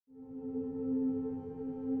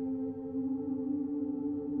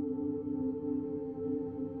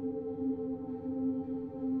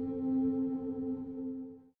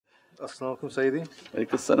As-salamu alaykum, Sayyidi.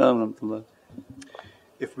 Alaikum salam wa rahmatullah.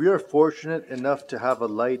 If we are fortunate enough to have a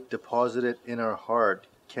light deposited in our heart,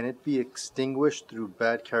 can it be extinguished through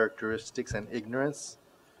bad characteristics and ignorance?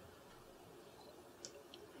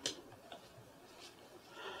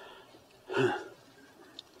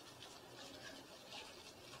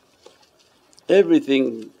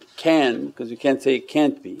 Everything can, because you can't say it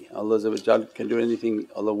can't be. Allah can do anything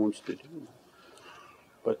Allah wants to do.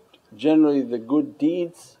 But generally the good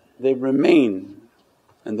deeds, they remain,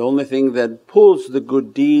 and the only thing that pulls the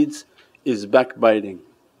good deeds is backbiting,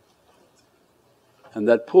 and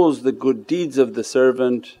that pulls the good deeds of the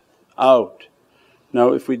servant out.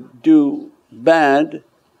 Now if we do bad,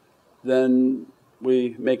 then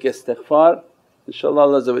we make istighfar,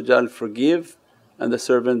 inshaAllah Allah forgive, and the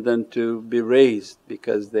servant then to be raised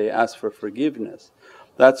because they ask for forgiveness.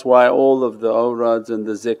 That's why all of the awrads and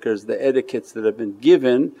the zikrs, the etiquettes that have been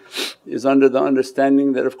given is under the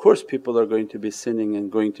understanding that of course people are going to be sinning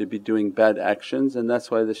and going to be doing bad actions, and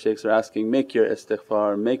that's why the shaykhs are asking, make your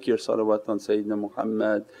istighfar, make your salawat on Sayyidina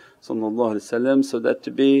Muhammad so that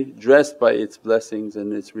to be dressed by its blessings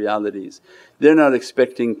and its realities. They're not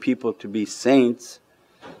expecting people to be saints,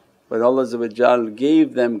 but Allah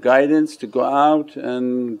gave them guidance to go out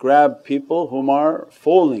and grab people whom are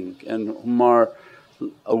falling and whom are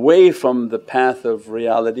away from the path of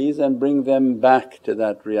realities and bring them back to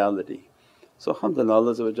that reality. So alhamdulillah,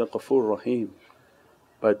 Allah Ghafoor Rahim.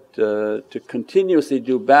 But to continuously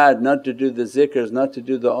do bad, not to do the zikrs, not to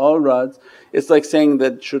do the awrads, it's like saying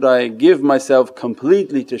that, should I give myself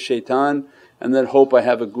completely to shaitan and then hope I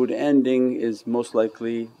have a good ending, is most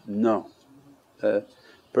likely no.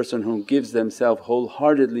 Person who gives themselves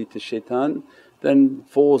wholeheartedly to shaitan then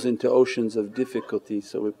falls into oceans of difficulty.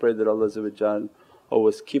 So we pray that Allah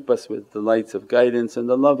always keep us with the lights of guidance and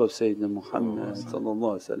the love of Sayyidina Muhammad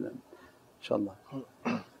inshaAllah.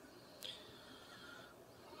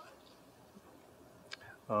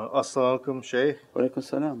 As-salamu alaykum, Shaykh. Wa alaikum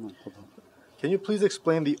salam. Can you please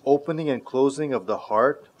explain the opening and closing of the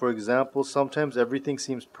heart? For example, sometimes everything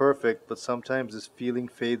seems perfect but sometimes this feeling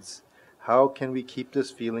fades. How can we keep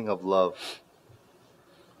this feeling of love?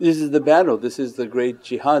 This is the battle, this is the great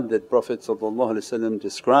jihad that Prophet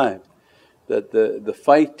described, that the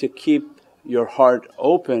fight to keep your heart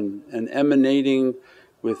open and emanating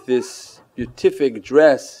with this beatific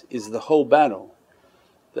dress is the whole battle.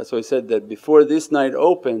 That's why I said that before this night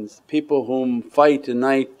opens, people whom fight a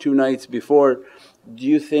night, 2 nights before, do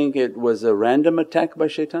you think it was a random attack by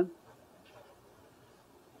shaitan?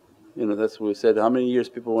 That's what we said, how many years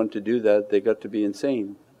people want to do that, they got to be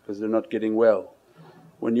insane because they're not getting well.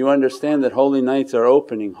 When you understand that holy nights are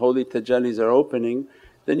opening, holy tajallis are opening,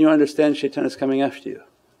 then you understand shaitan is coming after you.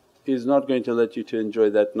 He's not going to let you to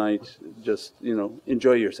enjoy that night, just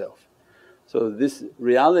enjoy yourself. So this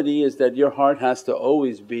reality is that your heart has to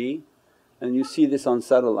always be, and you see this on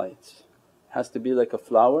satellites, has to be like a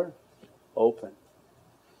flower, open,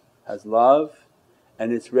 has love,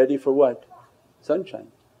 and it's ready for what?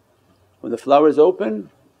 Sunshine. When the flower is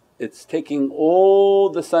open, it's taking all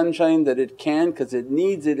the sunshine that it can because it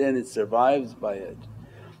needs it and it survives by it.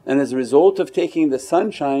 And as a result of taking the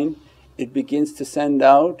sunshine, it begins to send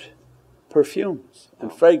out perfumes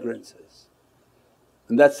and fragrances.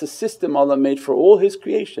 And that's the system Allah made for all His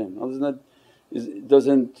creation. Allah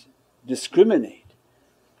doesn't discriminate.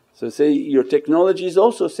 So say your technology is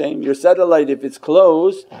also same, your satellite if it's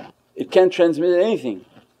closed it can't transmit anything.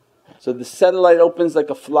 So the satellite opens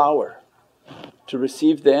like a flower to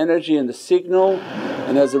receive the energy and the signal,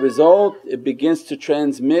 and as a result it begins to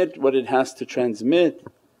transmit what it has to transmit.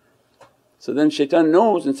 So then shaitan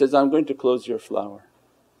knows and says, I'm going to close your flower,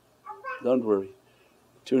 don't worry.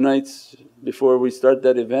 2 nights before we start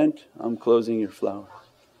that event, I'm closing your flower.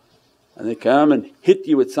 And they come and hit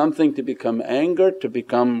you with something to become anger, to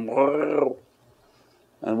become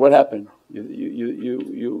and what happened?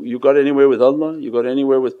 You got anywhere with Allah? You got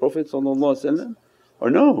anywhere with Prophet or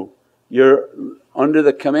no? You're under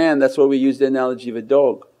the command. That's why we use the analogy of a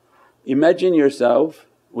dog. Imagine yourself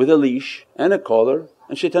with a leash and a collar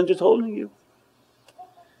and shaitan just holding you.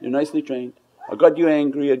 You're nicely trained. I got you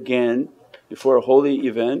angry again before a holy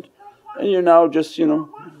event and you're now just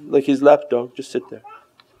like his lapdog, just sit there.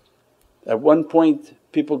 At one point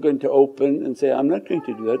people going to open and say, I'm not going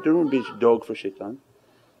to do that, don't be a dog for shaitan.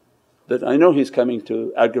 That I know he's coming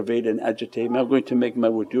to aggravate and agitate me, I'm going to make my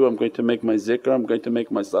wudu, I'm going to make my zikr, I'm going to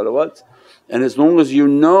make my salawats. And as long as you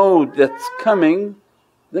know that's coming,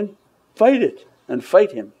 then fight it and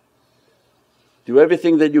fight him. Do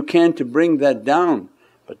everything that you can to bring that down,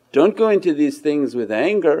 but don't go into these things with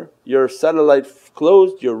anger. Your satellite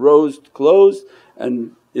closed, your rose closed,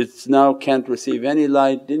 and It's now can't receive any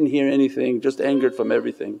light, didn't hear anything, just angered from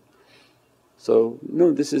everything. So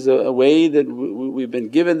no, this is a way that we've been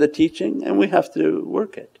given the teaching and we have to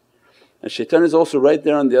work it. And shaitan is also right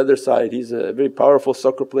there on the other side, he's a very powerful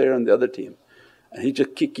soccer player on the other team. And he's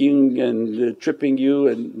just kicking and tripping you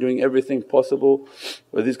and doing everything possible.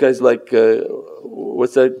 Or these guys like,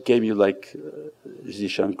 what's that game you like,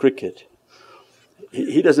 Zishan, cricket.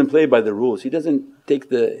 He doesn't play by the rules, he doesn't take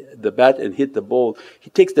the bat and hit the ball, he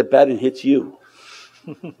takes the bat and hits you.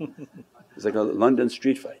 It's like a London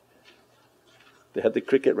street fight. They have the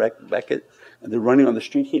cricket racket and they're running on the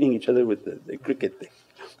street hitting each other with the cricket thing,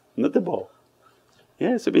 not the ball.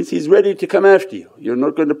 Yeah, so it means he's ready to come after you. You're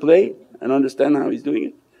not going to play and understand how he's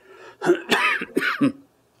doing it.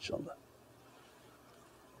 InshaAllah.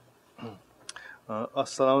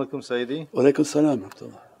 As-salamu alaykum Sayyidi. Wa alaykum salam.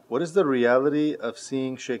 What is the reality of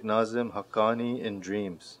seeing Shaykh Nazim Haqqani in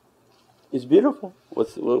dreams? It's beautiful.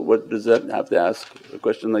 What does that have to ask a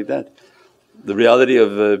question like that? The reality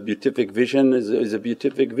of a beatific vision is a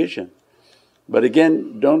beatific vision. But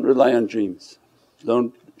again, don't rely on dreams.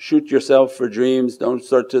 Don't shoot yourself for dreams, don't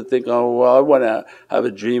start to think, oh well, I want to have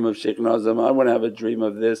a dream of Shaykh Nazim, I want to have a dream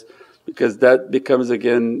of this, because that becomes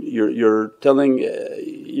again you're telling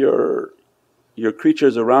your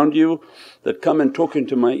creatures around you that come and talk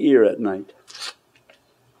into my ear at night,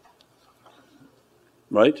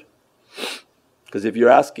 right? Because if you're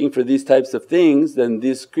asking for these types of things, then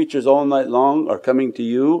these creatures all night long are coming to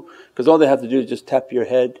you, because all they have to do is just tap your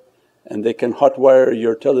head and they can hotwire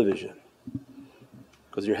your television.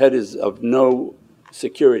 Because your head is of no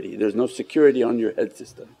security, there's no security on your head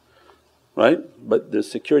system, right? But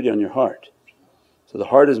there's security on your heart. So the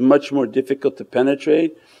heart is much more difficult to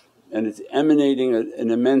penetrate and it's emanating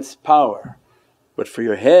an immense power. But for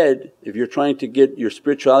your head, if you're trying to get your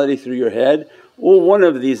spirituality through your head, one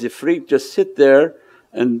of these ifrit just sit there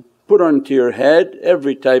and put onto your head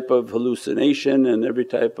every type of hallucination and every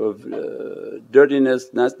type of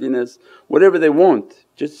dirtiness, nastiness, whatever they want,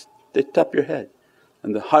 just they tap your head.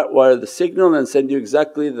 And the hotwire the signal and send you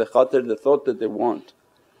exactly the khatir, the thought that they want.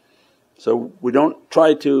 So we don't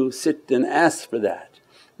try to sit and ask for that.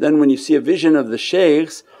 Then when you see a vision of the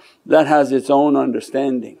shaykhs, that has its own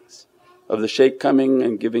understandings of the shaykh coming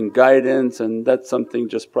and giving guidance, and that's something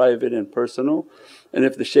just private and personal. And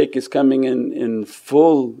if the shaykh is coming in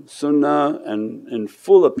full sunnah and in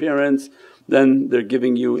full appearance, then they're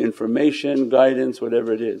giving you information, guidance,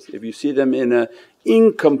 whatever it is. If you see them in an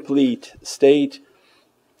incomplete state,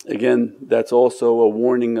 again that's also a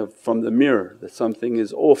warning from the mirror that something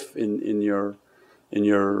is off in your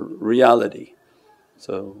reality.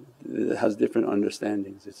 So it has different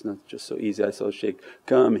understandings, it's not just so easy. I saw Shaykh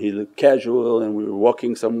come, he looked casual and we were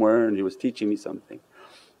walking somewhere and he was teaching me something.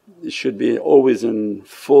 It should be always in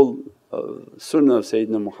full sunnah of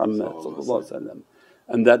Sayyidina Muhammad,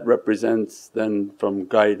 and that represents then from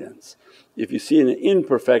guidance. If you see an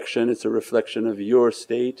imperfection, it's a reflection of your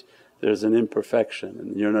state. There's an imperfection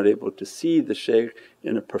and you're not able to see the shaykh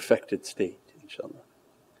in a perfected state, inshaAllah.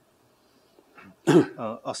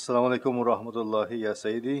 As-salamu alaykum wa rahmatullahi ya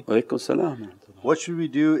Sayyidi. Wa alaykum salam. What should we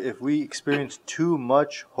do if we experience too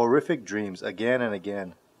much horrific dreams again and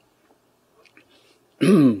again?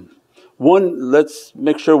 One, let's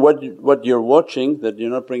make sure what you're watching, that you're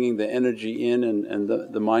not bringing the energy in and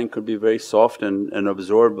the mind could be very soft and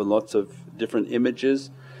absorb lots of different images.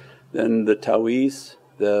 Then the ta'weez,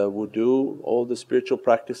 the wudu, all the spiritual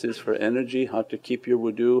practices for energy, how to keep your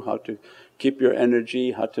wudu, how to keep your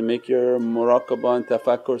energy, how to make your muraqabah and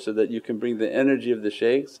tafakkur so that you can bring the energy of the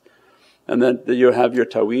shaykhs. And then you have your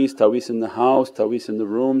ta'weez in the house, ta'weez in the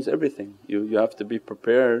rooms, everything. You have to be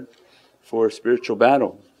prepared for spiritual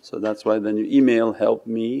battle. So that's why then you email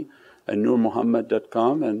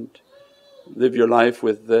helpme@nurmuhammad.com and live your life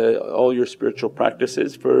with all your spiritual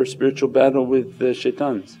practices for spiritual battle with the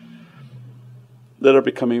shaitans that are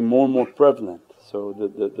becoming more and more prevalent. So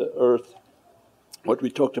the earth, what we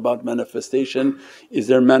talked about manifestation is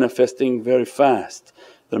they're manifesting very fast,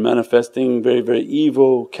 they're manifesting very, very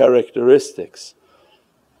evil characteristics.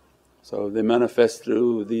 So they manifest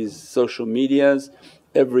through these social medias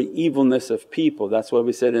every evilness of people. That's why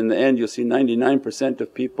we said in the end you'll see 99%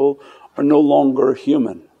 of people are no longer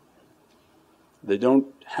human. They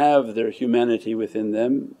don't have their humanity within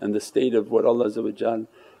them and the state of what Allah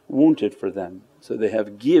wanted for them. So they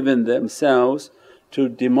have given themselves to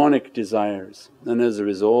demonic desires and as a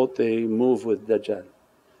result they move with dajjal.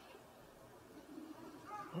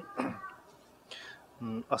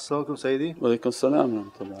 As-salamu alaykum Sayyidi. Wa alaykum salam wa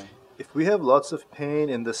rahmatullah. If we have lots of pain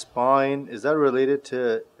in the spine, is that related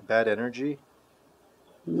to bad energy?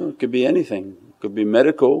 No, it could be anything, it could be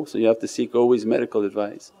medical, so you have to seek always medical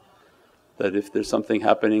advice. That if there's something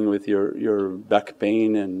happening with your back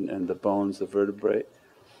pain and the bones, the vertebrae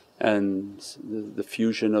and the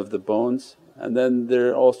fusion of the bones, and then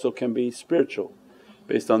there also can be spiritual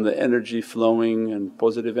based on the energy flowing and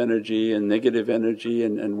positive energy and negative energy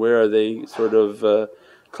and where are they sort of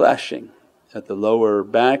clashing at the lower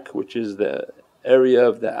back, which is the area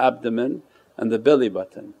of the abdomen and the belly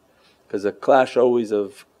button. Because a clash always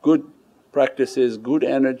of good practices, good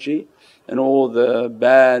energy and all the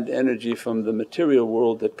bad energy from the material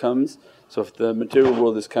world that comes. So if the material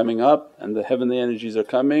world is coming up and the heavenly energies are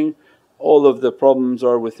coming, all of the problems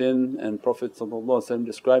are within. And Prophet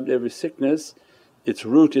described every sickness, its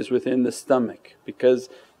root is within the stomach, because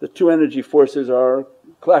the two energy forces are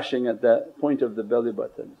clashing at that point of the belly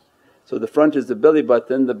button. So the front is the belly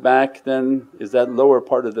button, the back then is that lower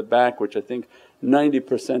part of the back, which I think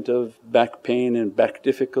 90% of back pain and back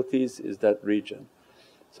difficulties is that region.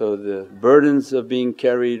 So the burdens of being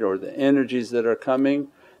carried or the energies that are coming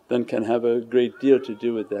then can have a great deal to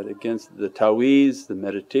do with that. Against the ta'weez, the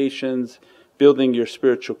meditations, building your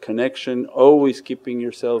spiritual connection, always keeping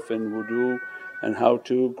yourself in wudu and how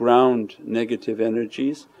to ground negative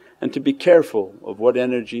energies and to be careful of what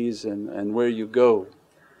energies and where you go.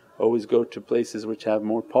 Always go to places which have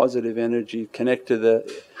more positive energy, connect to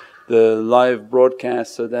the live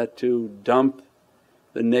broadcast so that to dump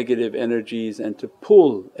the negative energies and to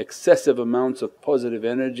pull excessive amounts of positive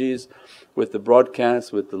energies with the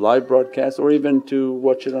broadcast, with the live broadcast, or even to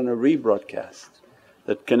watch it on a rebroadcast.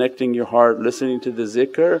 That connecting your heart, listening to the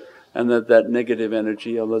zikr, and that negative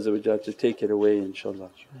energy Allah to take it away inshaAllah.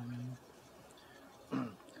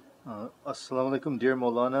 As-salamu alaykum dear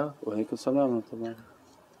Mawlana. Wa alaykum as-salam wa rahmatullah.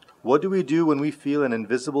 What do we do when we feel an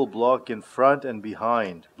invisible block in front and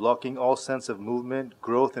behind, blocking all sense of movement,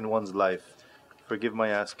 growth in one's life? Forgive my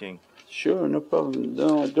asking. Sure, no problem.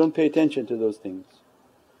 Don't pay attention to those things.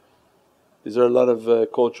 These are a lot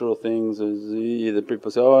of cultural things. Either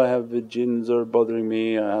people say, oh I have jinns are bothering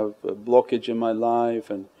me, I have a blockage in my life,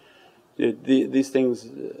 and these things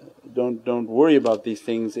don't worry about these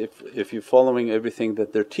things if you're following everything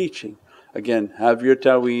that they're teaching. Again, have your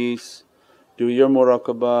ta'weez, do your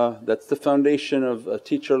muraqabah, that's the foundation of a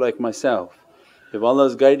teacher like myself. If Allah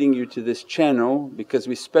is guiding you to this channel, because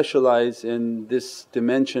we specialize in this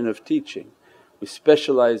dimension of teaching, we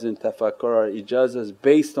specialize in tafakkur, our ijazahs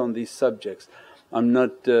based on these subjects. I'm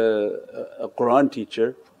not a Qur'an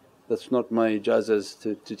teacher, that's not my ijazahs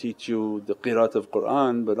to teach you the qiraat of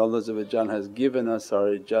Qur'an, but Allah has given us our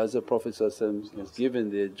ijazah, Prophet has given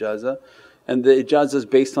the ijazah, and the ijazah is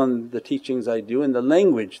based on the teachings I do and the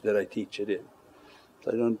language that I teach it in.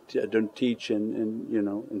 So I don't teach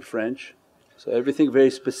in French. So everything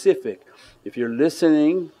very specific. If you're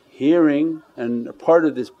listening, hearing and a part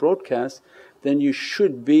of this broadcast, then you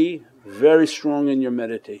should be very strong in your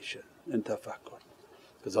meditation and tafakkur,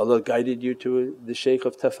 because Allah guided you to the shaykh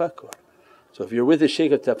of tafakkur. So if you're with the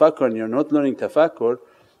shaykh of tafakkur and you're not learning tafakkur,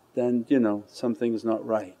 then something's not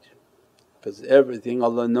right, because everything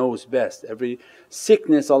Allah knows best. Every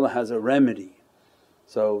sickness Allah has a remedy.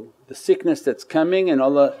 So the sickness that's coming and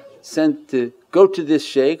Allah sent to go to this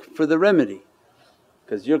shaykh for the remedy,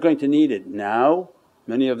 because you're going to need it now.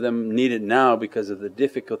 Many of them need it now because of the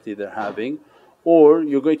difficulty they're having, or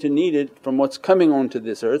you're going to need it from what's coming onto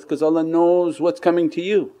this earth, because Allah knows what's coming to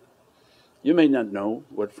you. You may not know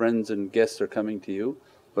what friends and guests are coming to you,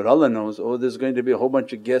 but Allah knows, oh there's going to be a whole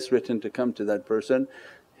bunch of guests written to come to that person,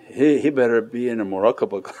 he better be in a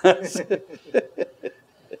muraqabah class.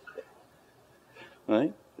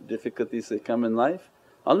 Right? The difficulties that come in life,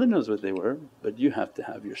 Allah knows what they were, but you have to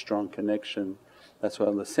have your strong connection. That's why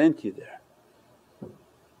Allah sent you there.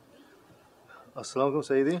 As-salamu alaykum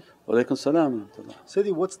Sayyidi. Wa alaykum as-salam.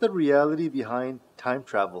 Sayyidi, what's the reality behind time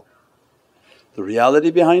travel? The reality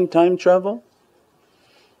behind time travel?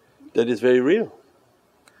 That is very real.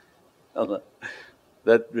 Allah,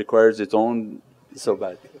 that requires its own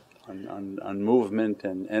sohbat on movement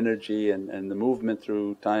and energy and the movement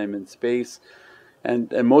through time and space.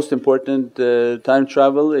 And most important, time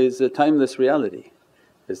travel is a timeless reality.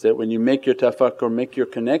 Is that when you make your tafakkur, make your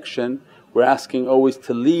connection, we're asking always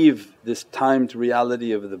to leave this timed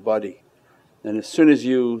reality of the body. And as soon as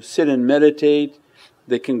you sit and meditate,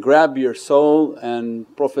 they can grab your soul, and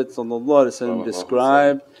Prophet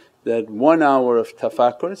described that 1 hour of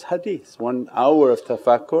tafakkur is hadith, 1 hour of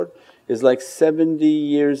tafakkur is like 70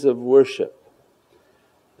 years of worship.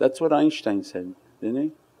 That's what Einstein said, didn't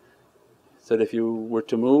he? Said if you were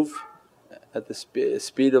to move at the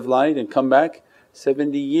speed of light and come back,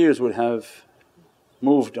 70 years would have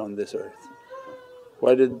moved on this earth.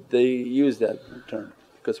 Why did they use that term?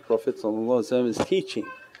 because Prophet is teaching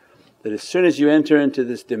that as soon as you enter into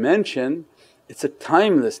this dimension, it's a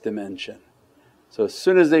timeless dimension. So as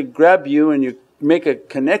soon as they grab you and you make a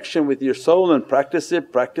connection with your soul and practice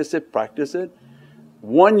it, practice it, practice it,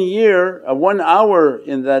 1 year, 1 hour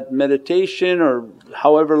in that meditation or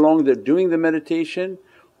however long they're doing the meditation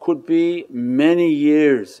could be many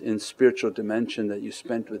years in spiritual dimension that you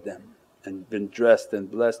spent with them and been dressed and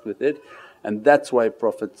blessed with it. And that's why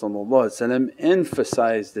Prophet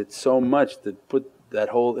emphasized it so much, that put that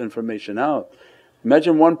whole information out.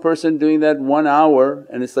 Imagine one person doing that 1 hour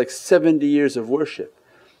and it's like 70 years of worship.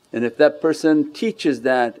 And if that person teaches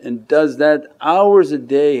that and does that hours a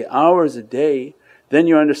day, then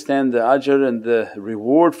you understand the ajr and the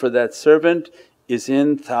reward for that servant is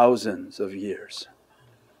in thousands of years.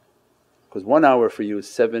 Because 1 hour for you is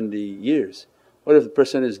 70 years. What if the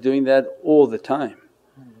person is doing that all the time?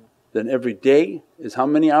 Then every day is how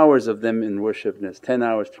many hours of them in worshipness? 10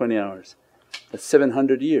 hours, 20 hours, that's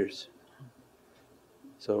 700 years.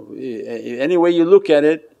 So any way you look at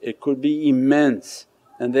it, it could be immense.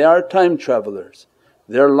 And they are time travelers.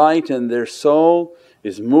 Their light and their soul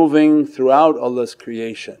is moving throughout Allah's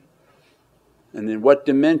creation. And in what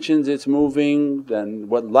dimensions it's moving, then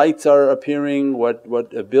what lights are appearing,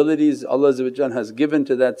 what abilities Allah has given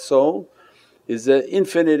to that soul is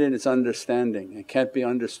infinite in its understanding. It can't be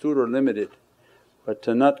understood or limited. But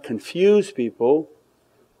to not confuse people,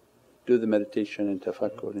 do the meditation and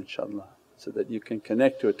tafakkur inshaAllah, so that you can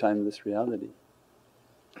connect to a timeless reality.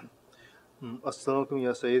 As-salamu alaykum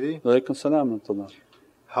ya Sayyidi. Wa alaykum salam wa rahmatullah.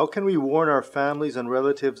 How can we warn our families and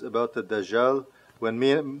relatives about the dajjal when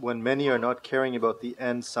many are not caring about the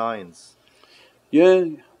end signs? Yeah,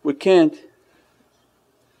 we can't.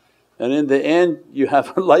 And in the end you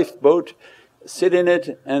have a lifeboat, sit in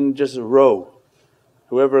it and just row.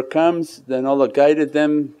 Whoever comes then Allah guided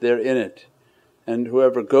them, they're in it. And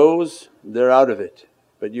whoever goes, they're out of it.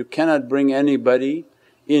 But you cannot bring anybody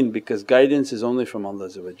in because guidance is only from Allah.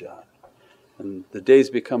 And the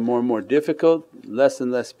days become more and more difficult, less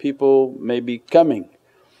and less people may be coming.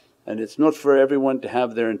 And it's not for everyone to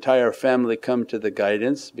have their entire family come to the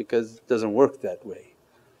guidance because it doesn't work that way.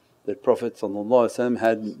 That Prophet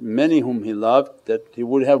had many whom he loved that he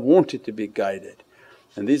would have wanted to be guided.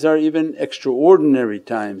 And these are even extraordinary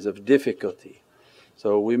times of difficulty.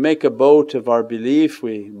 So we make a boat of our belief,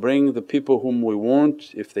 we bring the people whom we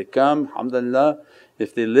want, if they come alhamdulillah,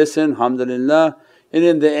 if they listen alhamdulillah. And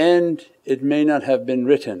in the end it may not have been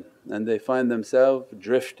written and they find themselves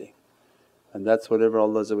drifting, and that's whatever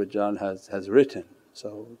Allah has written.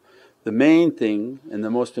 So the main thing and the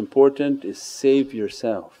most important is save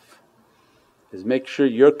yourself, is make sure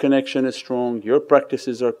your connection is strong, your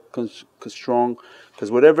practices are strong,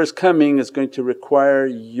 because whatever's coming is going to require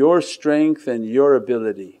your strength and your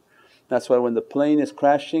ability. That's why when the plane is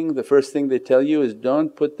crashing, the first thing they tell you is,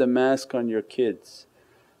 don't put the mask on your kids,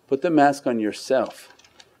 put the mask on yourself.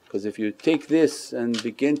 Because if you take this and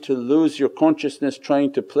begin to lose your consciousness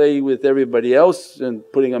trying to play with everybody else and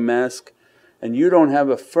putting a mask, and you don't have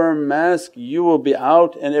a firm mask, you will be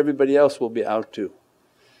out and everybody else will be out too.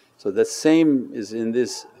 So the same is in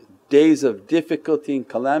these days of difficulty and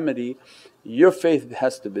calamity, your faith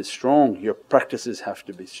has to be strong, your practices have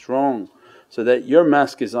to be strong, so that your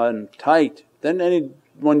mask is on tight. Then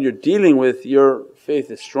anyone you're dealing with, your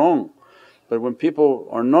faith is strong. But when people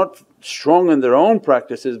are not strong in their own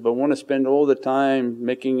practices but want to spend all the time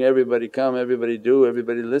making everybody come, everybody do,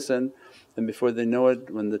 everybody listen, then before they know it,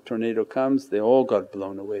 when the tornado comes, they all got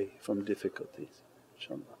blown away from difficulties,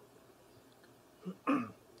 inshaAllah.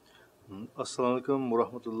 As-salamu alaykum wa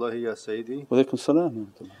rahmatullahi ya Sayyidi. Wa alaykum salam wa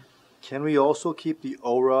rahmatullah. Can we also keep the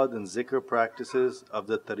awrad and zikr practices of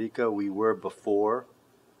the tariqah we were before?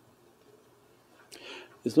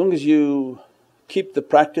 As long as you keep the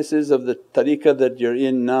practices of the tariqah that you're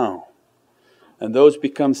in now, and those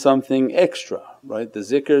become something extra, right? The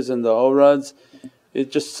zikrs and the awrads,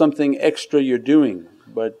 it's just something extra you're doing.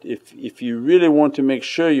 But if you really want to make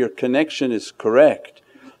sure your connection is correct,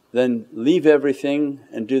 then leave everything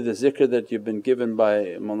and do the zikr that you've been given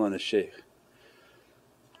by Mawlana Shaykh.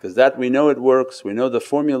 Because that we know it works, we know the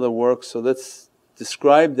formula works, so let's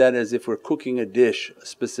describe that as if we're cooking a dish, a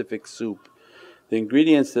specific soup. The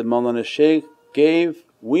ingredients that Mawlana Shaykh gave,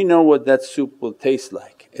 we know what that soup will taste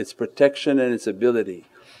like, its protection and its ability.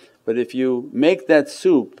 But if you make that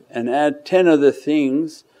soup and add 10 other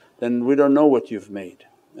things, then we don't know what you've made.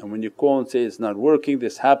 And when you call and say, it's not working,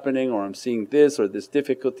 this happening, or I'm seeing this, or this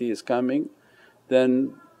difficulty is coming,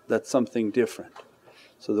 then that's something different.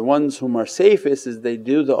 So the ones whom are safest is they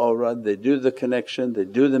do the awrad, they do the connection, they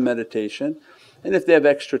do the meditation, and if they have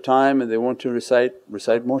extra time and they want to recite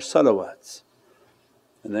more salawats.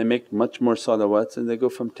 and they make much more salawats, and they go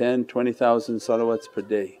from 10, 20,000 salawats per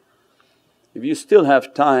day. If you still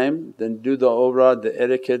have time, then do the awrad, the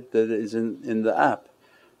etiquette that is in the app.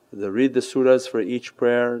 Read the surahs for each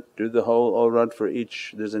prayer, do the whole awrad for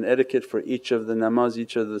each, there's an etiquette for each of the namaz,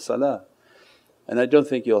 each of the salah. And I don't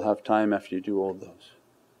think you'll have time after you do all those.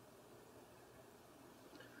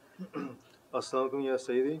 As-salamu alaykum ya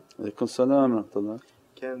Sayyidi. Alaykum salam wa rahmatullah.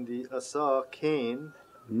 Can the asa cane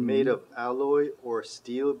made of alloy or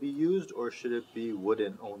steel be used, or should it be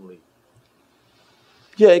wooden only?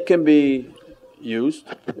 Yeah, it can be used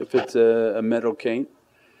if it's a metal cane,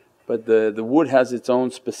 but the wood has its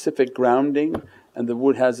own specific grounding, and the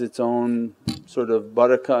wood has its own sort of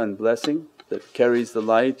barakah and blessing that carries the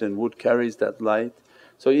light, and wood carries that light.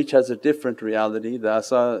 So each has a different reality. The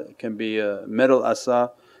asa can be a metal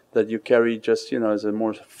asa that you carry just as a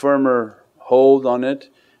more firmer hold on it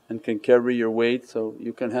and can carry your weight, so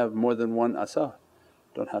you can have more than one asa,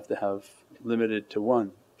 don't have to have limited to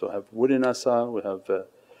one. So have wooden asa, we have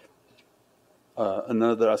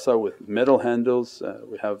another asa with metal handles,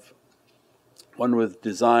 we have one with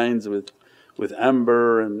designs with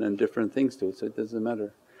amber and different things to it, so it doesn't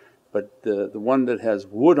matter. But the one that has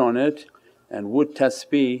wood on it and wood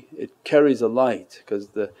tasbih, it carries a light, because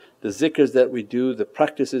the zikrs that we do, the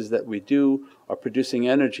practices that we do are producing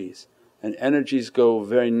energies, and energies go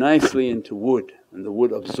very nicely into wood, and the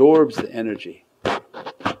wood absorbs the energy.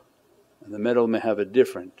 And the metal may have a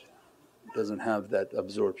different, doesn't have that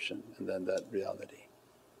absorption and then that reality.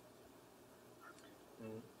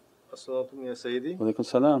 As-salamu alaykum ya Sayyidi. Walaykum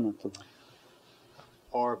salam wa rahmatullah.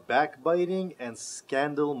 Are backbiting and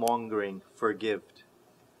scandal mongering forgived?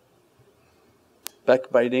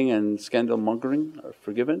 Backbiting and scandal mongering are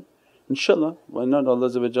forgiven? Inshallah, why not? Allah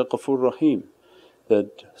Ghafur Rahim.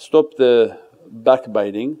 That stop the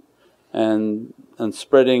backbiting and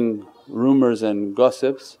spreading rumours and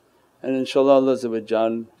gossips, and inshallah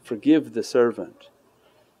Allah forgive the servant.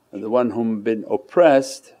 And the one whom been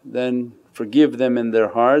oppressed, then forgive them in their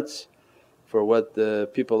hearts for what the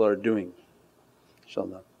people are doing,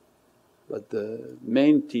 inshallah. But the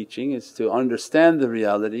main teaching is to understand the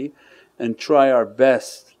reality and try our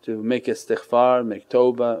best to make istighfar, make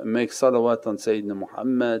tawbah, make salawat on Sayyidina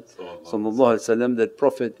Muhammad that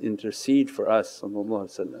Prophet intercede for us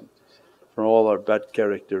for all our bad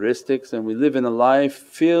characteristics. And we live in a life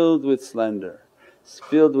filled with slander,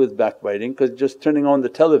 filled with backbiting, because just turning on the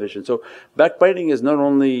television. So backbiting is not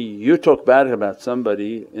only you talk bad about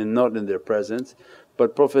somebody and not in their presence,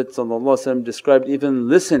 but Prophet described even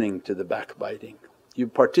listening to the backbiting. You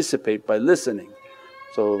participate by listening.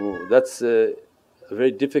 So that's a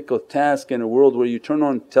very difficult task in a world where you turn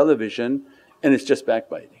on television and it's just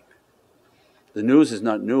backbiting. The news is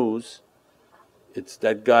not news, it's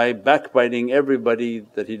that guy backbiting everybody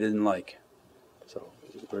that he didn't like. So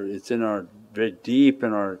it's in our very deep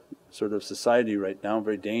in our sort of society right now,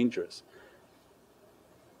 very dangerous.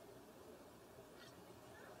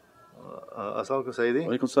 As-salamu alaykum Sayyidi.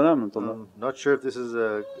 Walaykum salam wa rahmatullah. Not sure if this is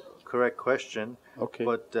a correct question, Okay.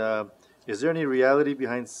 but is there any reality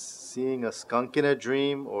behind seeing a skunk in a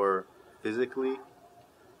dream or physically?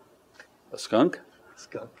 A skunk?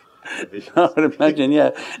 Skunk. I would imagine,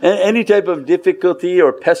 yeah. Any type of difficulty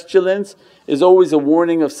or pestilence is always a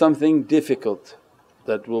warning of something difficult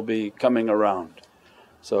that will be coming around.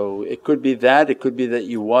 So it could be that, it could be that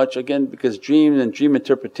you watch again, because dream and dream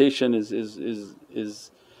interpretation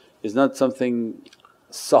is not something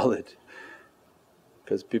solid,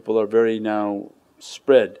 because people are very now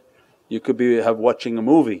spread. You could be watching a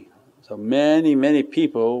movie. So many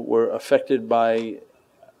people were affected by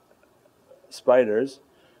spiders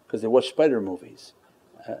because they watched spider movies.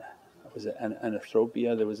 Was it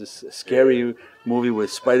Anathropia? There was this scary movie where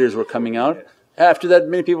spiders were coming out. After that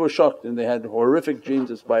many people were shocked and they had horrific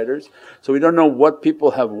dreams of spiders. So we don't know what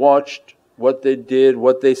people have watched, what they did,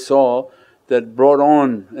 what they saw that brought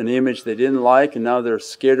on an image they didn't like, and now they're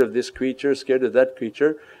scared of this creature, scared of that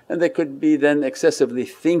creature. And they could be then excessively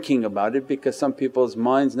thinking about it, because some people's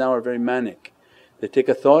minds now are very manic. They take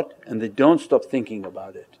a thought and they don't stop thinking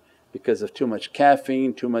about it because of too much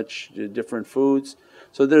caffeine, too much different foods.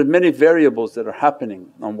 So there are many variables that are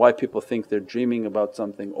happening on why people think they're dreaming about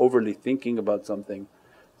something, overly thinking about something.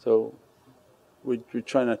 So we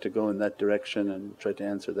try not to go in that direction and try to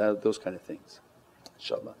answer those kind of things,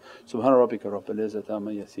 inshaAllah. Subhana rabbika rabbil izzati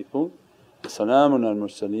amma yasifoon, wa salaamun al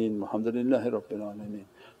mursaleen, walhamdulillahi rabbil alameen.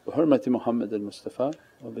 بحرمة محمد المصطفى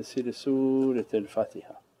وبسير سورة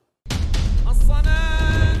الفاتحة.